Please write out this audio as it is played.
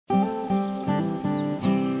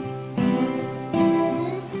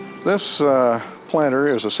This planter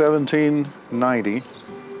is a 1790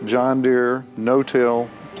 John Deere no-till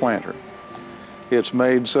planter. It's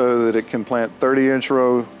made so that it can plant 30-inch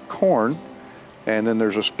row corn, and then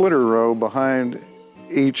there's a splitter row behind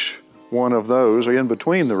each one of those, or in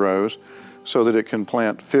between the rows, so that it can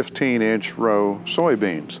plant 15-inch row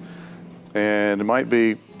soybeans. And it might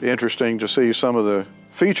be interesting to see some of the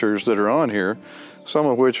features that are on here, some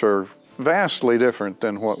of which are vastly different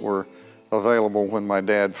than what were available when my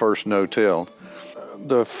dad first no-tilled.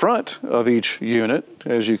 The front of each unit,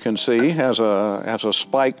 as you can see, has a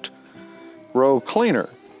spiked row cleaner.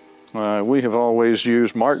 We have always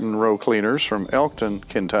used Martin row cleaners from Herndon,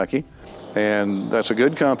 Kentucky, and that's a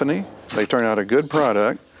good company. They turn out a good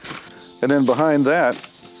product. And then behind that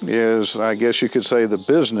is, I guess you could say, the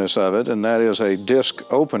business of it, and that is a disc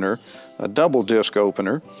opener, a double disc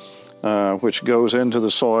opener, which goes into the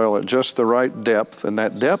soil at just the right depth, and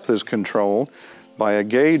that depth is controlled by a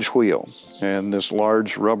gauge wheel. And this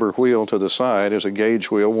large rubber wheel to the side is a gauge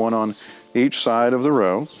wheel, one on each side of the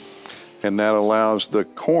row, and that allows the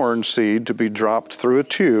corn seed to be dropped through a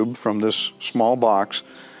tube from this small box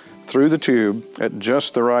through the tube at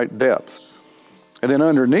just the right depth. And then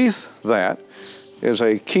underneath that is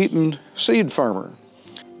a Keaton seed firmer,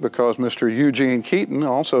 because Mr. Eugene Keaton,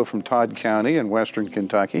 also from Todd County in western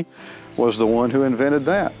Kentucky, was the one who invented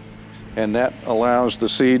that. And that allows the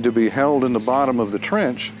seed to be held in the bottom of the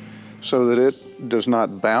trench so that it does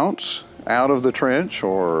not bounce out of the trench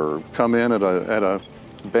or come in at a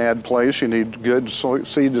bad place. You need good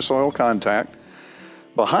seed to soil contact.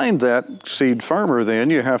 Behind that seed firmer, then,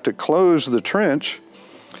 you have to close the trench,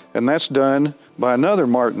 and that's done by another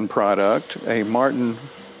Martin product, a Martin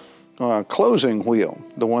closing wheel,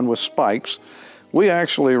 the one with spikes. We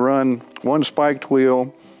actually run one spiked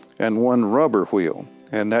wheel and one rubber wheel,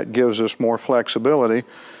 and that gives us more flexibility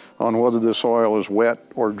on whether the soil is wet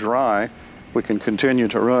or dry. We can continue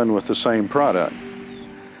to run with the same product.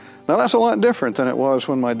 Now that's a lot different than it was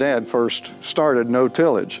when my dad first started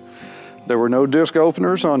no-tillage. There were no disc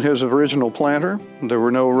openers on his original planter, there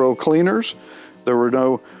were no row cleaners, there were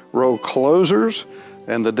no row closers,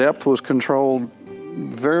 and the depth was controlled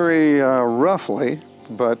very roughly,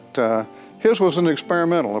 but his was an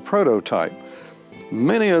experimental, a prototype.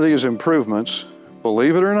 Many of these improvements,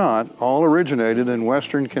 believe it or not, all originated in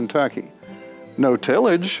western Kentucky.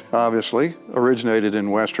 No-tillage, obviously, originated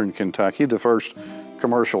in western Kentucky. The first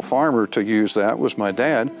commercial farmer to use that was my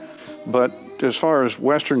dad. But as far as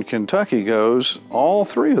western Kentucky goes, all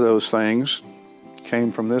three of those things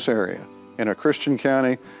came from this area, in a Christian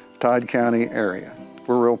County, Todd County area.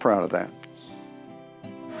 We're real proud of that.